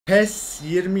PES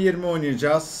 2020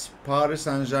 oynayacağız. Paris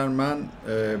Saint-Germain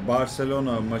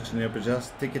Barcelona maçını yapacağız.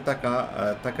 Tiki taka,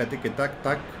 taka tiki tak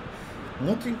tak.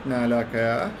 Notting ne alaka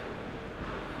ya?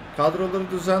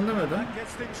 Kadroları düzenlemedim.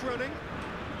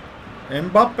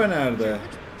 Mbappe nerede?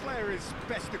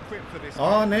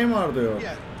 Aa, Neymar diyor.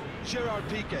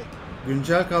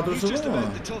 Güncel kadrosu bu mu?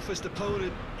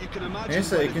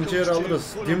 Neyse, ikinci yarı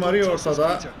alırız. Di Maria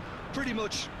ortada.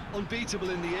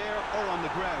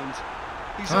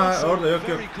 Ha, orada yok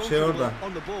şey orada.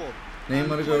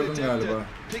 Neymar'ı gördüm galiba.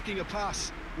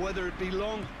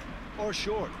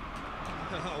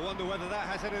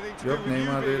 Yok,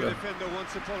 Neymar değil o.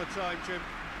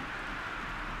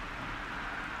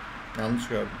 Yanlış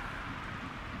gördüm.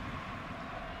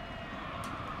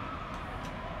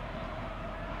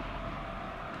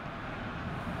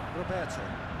 Roberto.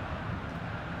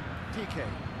 PSG.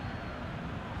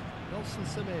 Nelson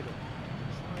Semedo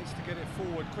tries to get it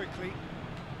forward quickly.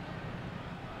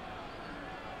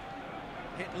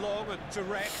 Hit long and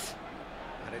direct,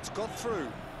 and it's got through.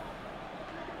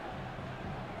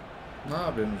 Ne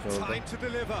yapıyorsunuz orada? Time to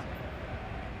deliver.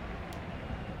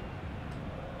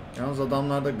 Yalnız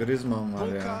adamlarda Griezmann var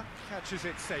ya. Catches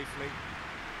it safely.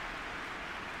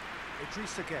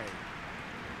 Idrissa Gueye.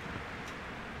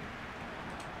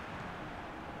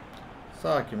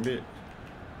 Sakin bir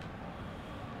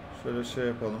şöyle şey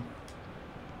yapalım.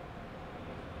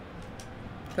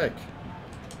 Tek.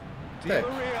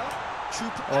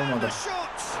 Olmadı.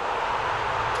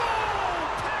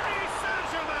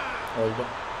 Oldu.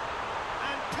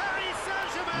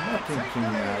 Notting kim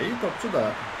ya? İyi topçu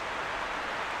da.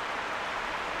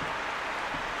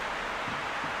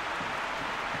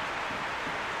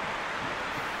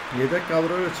 Yedek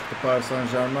kadroyla çıktı Paris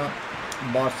Saint-Germain.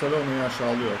 Barcelona'yı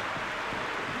aşağılıyor.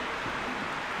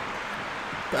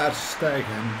 Ter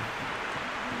Stegen.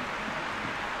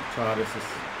 Çaresiz.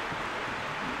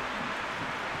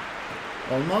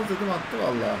 Olmaz dedim, attı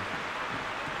vallahi.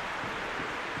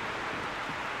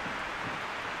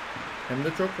 Hem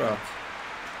de çok rahat.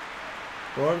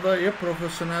 Bu arada ya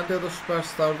profesyonelde ya da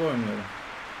süperstarda oynuyorum.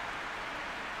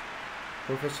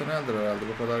 Profesyoneldir herhalde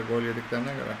bu kadar gol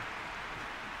yediklerine göre.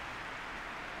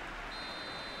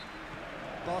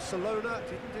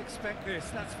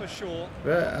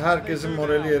 Ve herkesin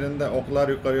morali yerinde, oklar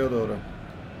yukarıya doğru.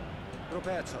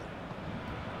 Roberto.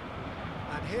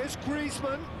 And here's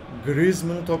Griezmann.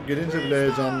 Griezmann'ın top gelince bile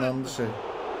heyecanlandı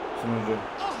sunucu.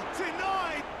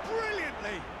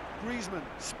 Griezmann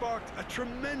sparked a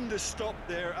tremendous stop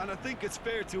there, and I think it's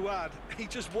fair to add he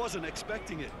just wasn't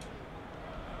expecting it.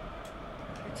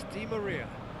 It's Di Maria.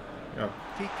 Yok.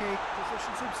 PSG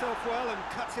positions himself well and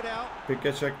cuts it out.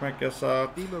 Pike çekmek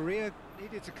yasak. Di Maria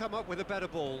needed to come up with a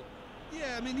better ball.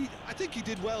 Yeah, I mean, I think he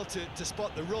did well to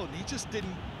spot the run. He just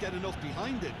didn't get enough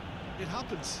behind it. It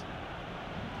happens.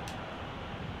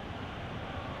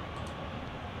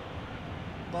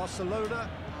 Barcelona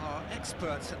are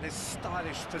experts at this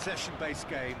stylish possession-based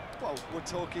game. Well, we're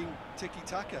talking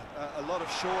tiki-taka. A lot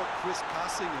of short, crisp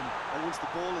passing, and once the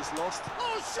ball is lost...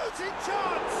 Oh, shooting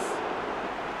chance!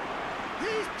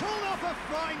 He's pulled off a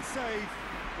fine save.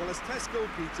 Well, as test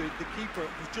goalkeeper, the keeper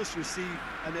has just received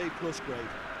an A+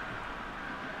 grade.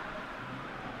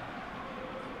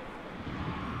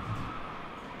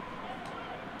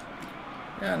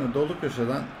 Yani dolu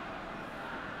köşeden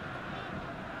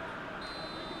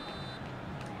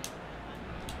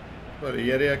böyle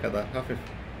yarıya kadar hafif.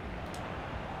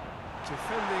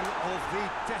 Defending of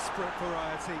the desperate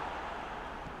variety.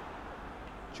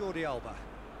 Jordi Alba.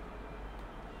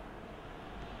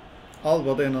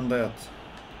 Alba da yanında yat.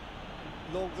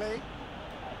 Longley.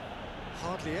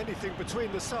 Hardly anything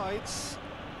between the sides,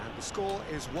 and the score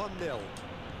is 1-0.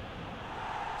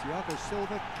 Thiago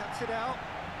Silva cuts it out.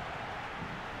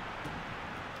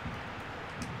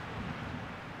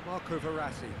 Marco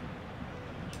Verratti.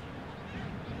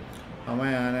 Ama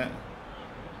yani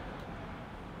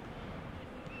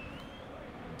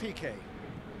PK.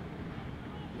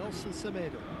 Nelson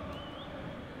Semedo.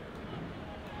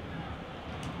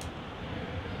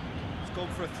 He's gone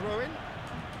for a throw-in.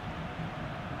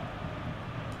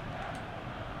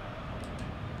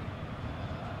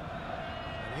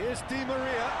 And here's Di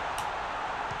Maria.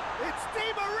 It's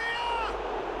Di Maria!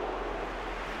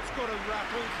 It's got him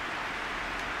rattled.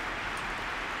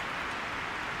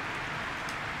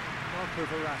 Marco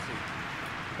Verratti.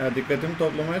 ya dikkatimi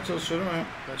toplamaya çalışıyorum ama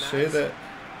de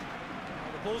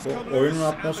bu oyunun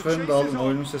atmosferini de alın.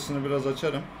 Oyunun sesini biraz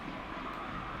açarım.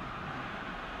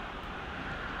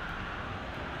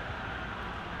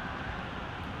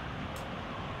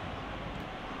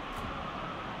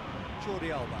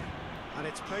 Jordi Alba, and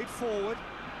it's played forward.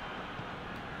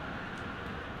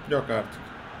 Yok artık.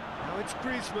 Now it's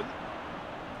Griezmann.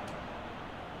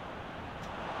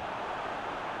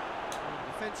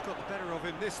 The defense got the better of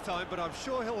him this time, but I'm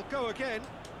sure he'll go again.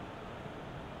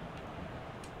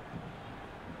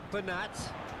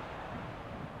 Bernat.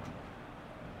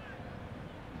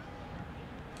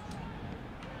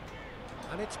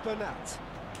 And it's Bernat.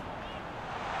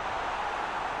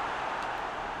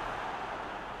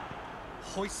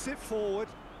 Hoists it forward.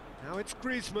 Now it's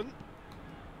Griezmann.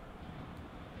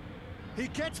 He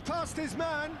gets past his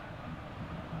man.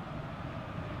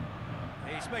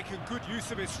 He's making good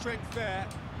use of his strength there.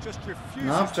 Just refuses.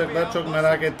 Ne yapacaklar çok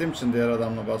merak ettiğim için diğer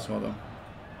adamla basmadım.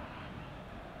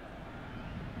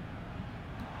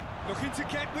 Looking to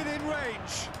get within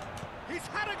range. He's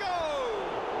had a go.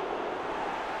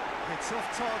 It's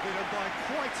off target and by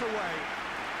quite a way.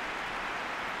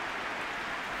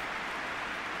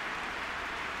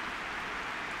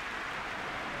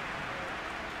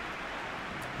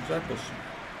 Güzel pozisyon.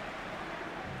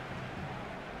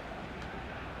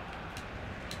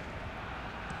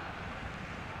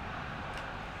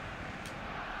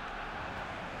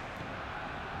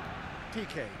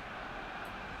 PK.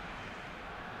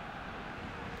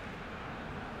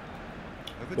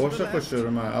 Boşa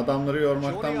koşuyorum ha. Adamları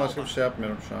yormaktan başka bir şey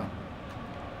yapmıyorum şu an.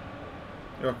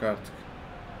 Yok artık.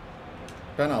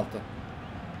 Penaltı.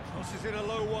 Crosses in a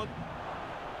low one.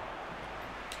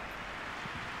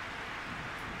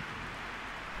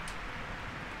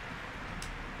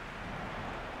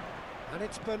 And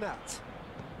it's Bernat.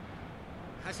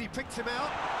 Has he picked him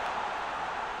out?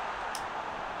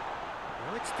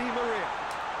 Now it's Di Maria.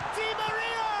 Di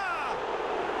Maria!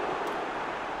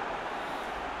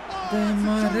 Di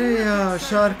Maria,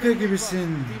 şarkı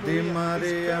gibisin. Di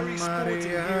Maria,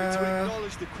 Maria.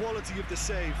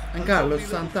 Carlos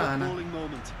Santana.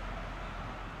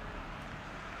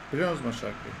 Biliyor musun o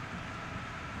şarkıyı?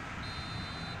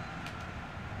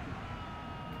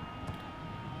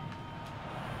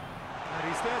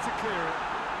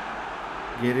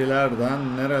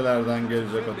 Gerilerden, nerelerden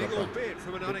gelecek o topa?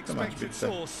 Bitti maç, bitti.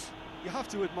 You have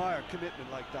to admire commitment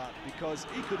like that because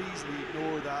he could easily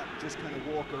ignore that, just kind of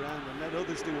walk around and let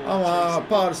others do all the chasing. Ama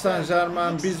Paris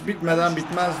Saint-Germain biz bitmeden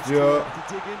bitmez diyor.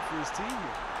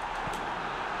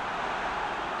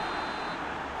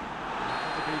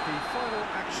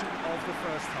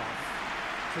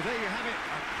 So there you have it,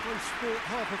 a close fought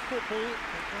half of football,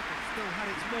 but it still had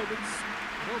its moments,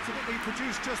 and ultimately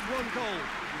produced just one goal.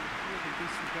 Really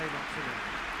decent game up to now.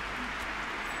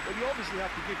 Well, you obviously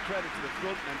have to give credit to the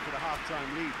front men for the half-time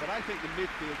lead, but I think the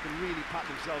midfield can really pat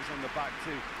themselves on the back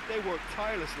too. They worked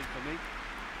tirelessly for me.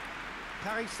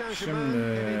 Paris Saint-Germain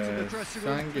head into the dressing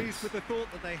room pleased with the thought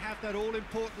that they have that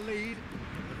all-important lead.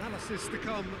 Analysis to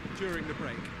come during the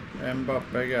break.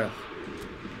 Mbappe gel.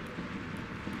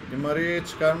 Di Maria'yı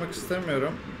çıkarmak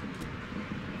istemiyorum.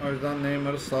 O yüzden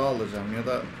Neymar'ı sağa alacağım ya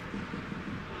da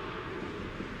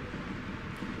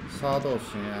sağda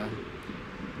olsun ya.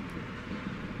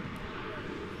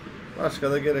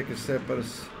 Başka da gerekirse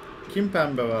yaparız. Kim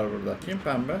pembe var burada? Kim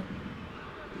pembe?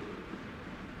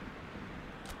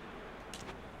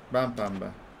 Ben pembe.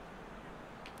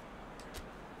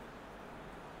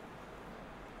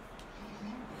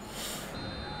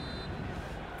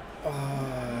 The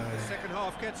second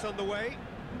half gets underway.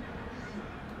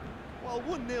 Well,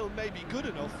 1-0 may be good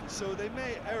enough, so they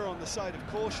may err on the side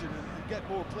of caution and get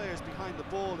more players behind the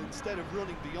ball instead of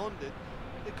running beyond it.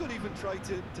 They could even try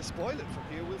to spoil it from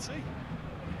here, we'll see.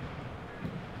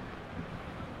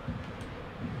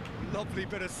 Lovely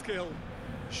bit of skill.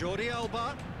 Jordi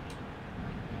Alba.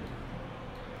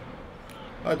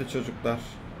 Hadi çocuklar.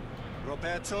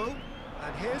 Roberto.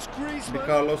 And here's Griezmann. Bir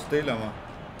Carlos değil ama.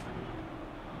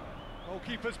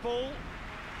 Goalkeeper's ball.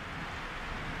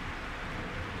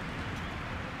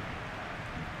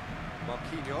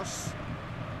 Marquinhos.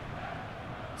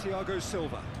 Thiago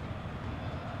Silva.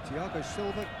 Thiago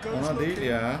Silva goes Ona değil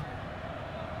ya.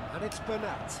 And it's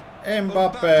Bernat.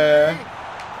 Mbappe.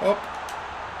 Hop.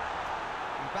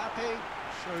 Mbappe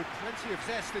showed plenty of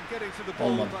zest in getting to the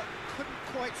ball, Olmadı. but couldn't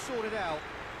quite sort it out.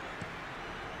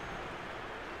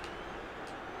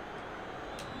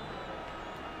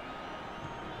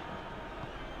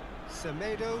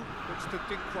 Semedo looks to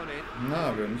dink one in. Ne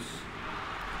yapıyorsunuz?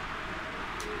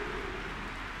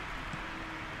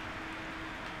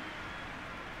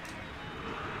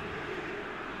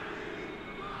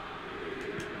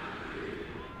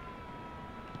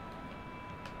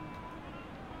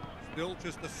 Still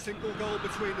just a single goal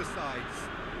between the sides.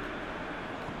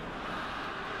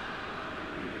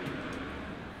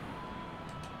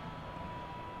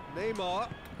 Neymar.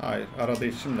 Hayır,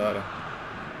 arada şimdi ara.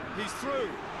 He's through.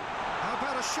 How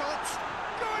about a shot?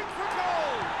 Going for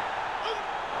goal!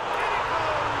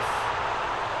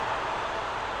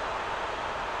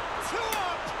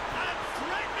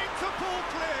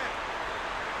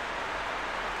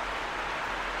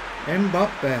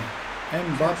 Mbappe.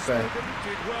 Mbappe.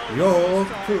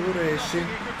 Yoktur eşi. I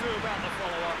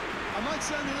might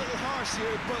sound a little harsh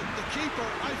here, but the keeper,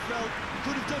 I felt,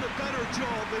 could have done a better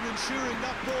job in ensuring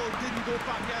that ball didn't go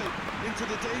back out into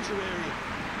the danger area.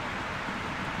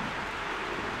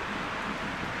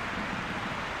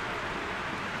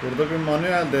 Burada bir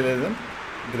manuel denedim.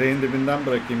 Direğin dibinden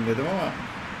bırakayım dedim ama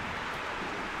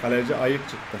kaleci ayık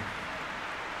çıktı.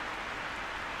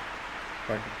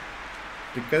 Bak,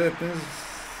 dikkat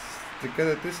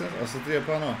ettiyseniz asisti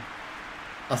yapan o.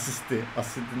 Asisti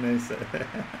neyse.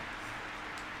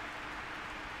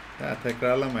 Ya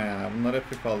tekrarlama ya. Bunlar hep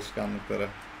FIFA alışkanlıkları.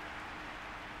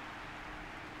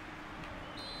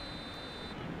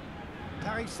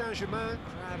 Paris Saint-Germain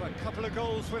have a couple of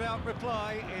goals without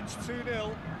reply. It's 2-0.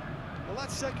 Well,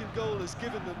 that second goal has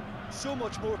given them so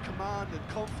much more command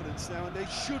and confidence now, and they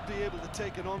should be able to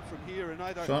take it on from here and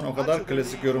either. Şu an o kadar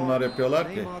klasik yorumlar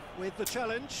yapıyorlar ki.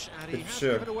 Hiçbir şey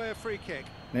yok.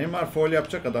 Neymar foul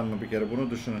yapacak adam mı bir kere? Bunu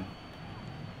düşünün.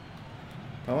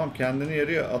 Tamam, kendini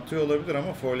yere atıyor olabilir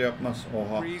ama foul yapmaz.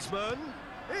 Oha. Griezmann.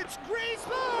 It's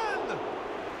Griezmann.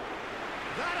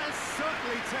 That has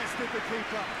certainly tested the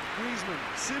keeper. Griezmann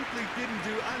simply didn't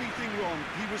do anything wrong.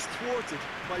 He was thwarted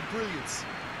by brilliance.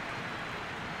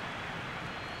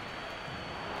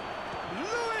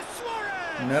 Luis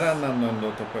Suarez. Nereden döndü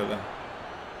o top öyle?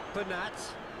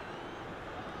 Bernat.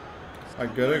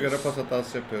 Bak, göre pas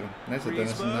hatası yapıyorum. Neyse,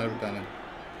 denesinler bir tane.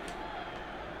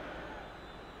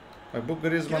 Bak, bu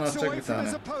Griezmann atacak bir tane.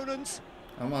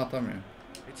 Ama atamıyor.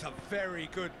 It's a very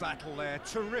good battle there.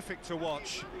 Terrific to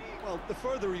watch. Well, the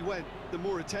further he went, the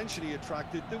more attention he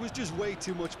attracted. There was just way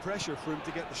too much pressure for him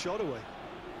to get the shot away.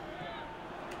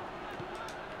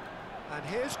 And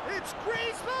it's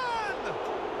Griezmann.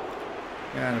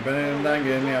 Yani ben elimden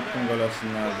geleni yaptım gol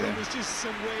atsınlar diye. It was just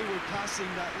some wayward passing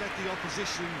that let the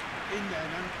opposition in then,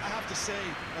 and I have to say,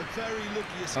 a very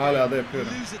lucky escape. Hala da yapıyorum.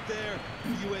 You lose it there,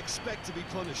 you expect to be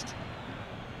punished.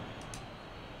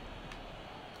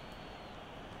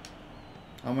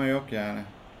 Ama yok yani.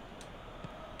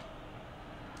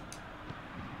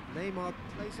 Neymar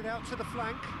plays it out to the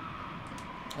flank.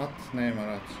 At Neymar,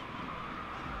 at.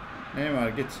 Neymar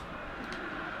git.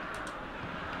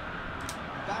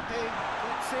 Mbappe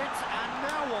gets it, and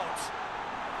now what?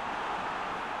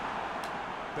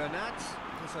 Bernat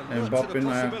has a look to the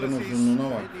Mbappe'nin ayaklarının possibilities.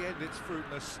 uzunluğuna bak. In the end, it's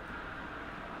fruitless.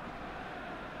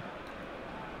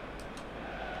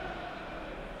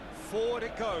 Forward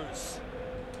it goes.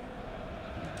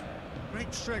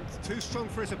 Great strength, too strong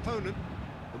for his opponent.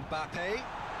 Mbappe.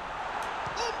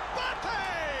 Mbappe!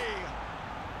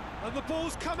 And the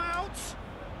ball's come out.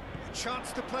 A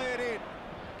chance to play it in.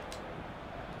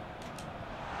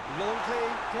 Longley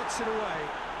gets it away.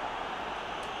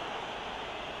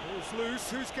 Ball's loose,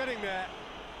 who's getting there?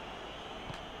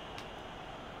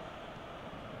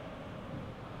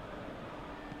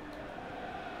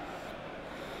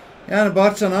 Yani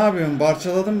Barça ne yapıyorsun?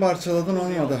 Barçaladın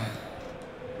olmadı.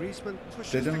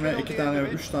 Dedim ve 2 tane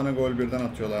 3 tane gol birden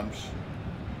atıyorlarmış.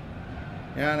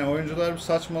 Yani oyuncular bir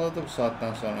saçmaladı bu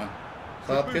saatten sonra.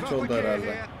 Saat geç oldu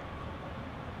herhalde.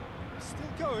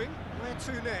 Still going.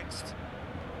 Where to next?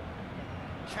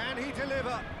 Can he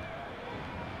deliver?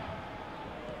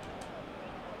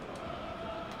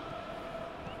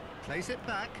 Plays it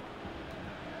back.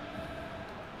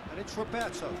 And it's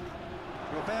Roberto.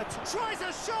 Roberto tries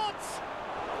a shot.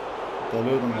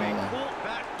 Dalıyordum He valla. caught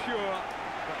that pure,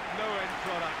 but no end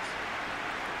product.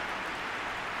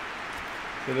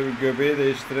 Şöyle bir göbeği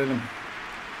değiştirelim.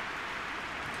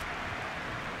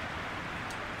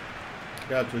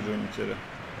 Gel çocuğum içeri.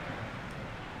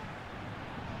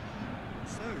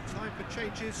 So, time for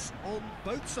changes on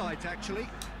both sides, actually.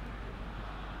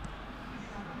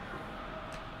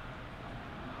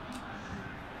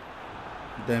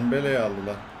 Dembele'yi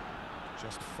aldılar.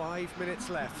 Just 5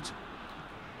 minutes left.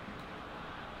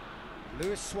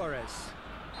 Luis Suarez.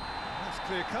 That's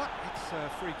clear cut. It's a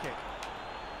free kick.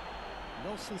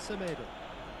 Nelson Semedo.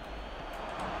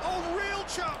 Oh, real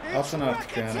chance! Atın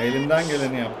artık yani. Elimden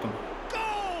geleni yaptım.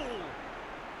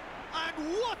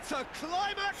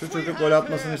 Şu çocuk gol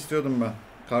atmasını istiyordum ben.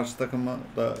 Karşı takıma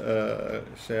da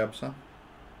şey yapsam.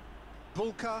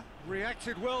 Bulka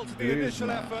reacted well to the initial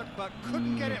effort, but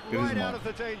couldn't get it right out of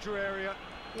the danger area.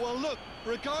 Well, look,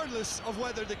 regardless of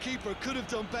whether the keeper could have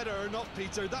done better or not,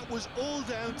 Peter, that was all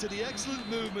down to the excellent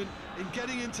movement in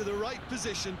getting into the right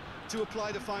position to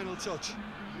apply the final touch.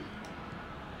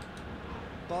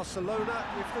 Barcelona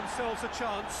give themselves a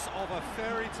chance of a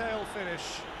fairy tale finish.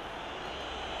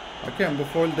 Hakem bu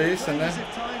foul değilse ne?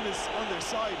 Time is on their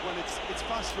side when it's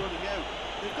fast running out.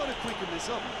 They've got to quicken this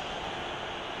up.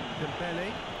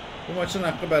 Dembele. Bu maçın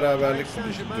hakkı beraberlik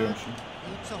diyormuşum.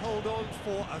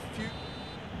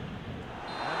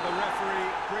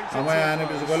 Ama yani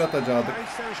biz gol atacaktık.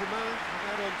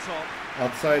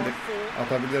 Atsaydık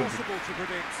atabilirdik.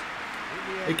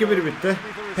 2-1 bitti.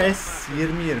 PES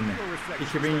 2020.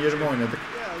 2020 oynadık.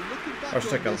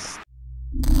 Hoşça kalın.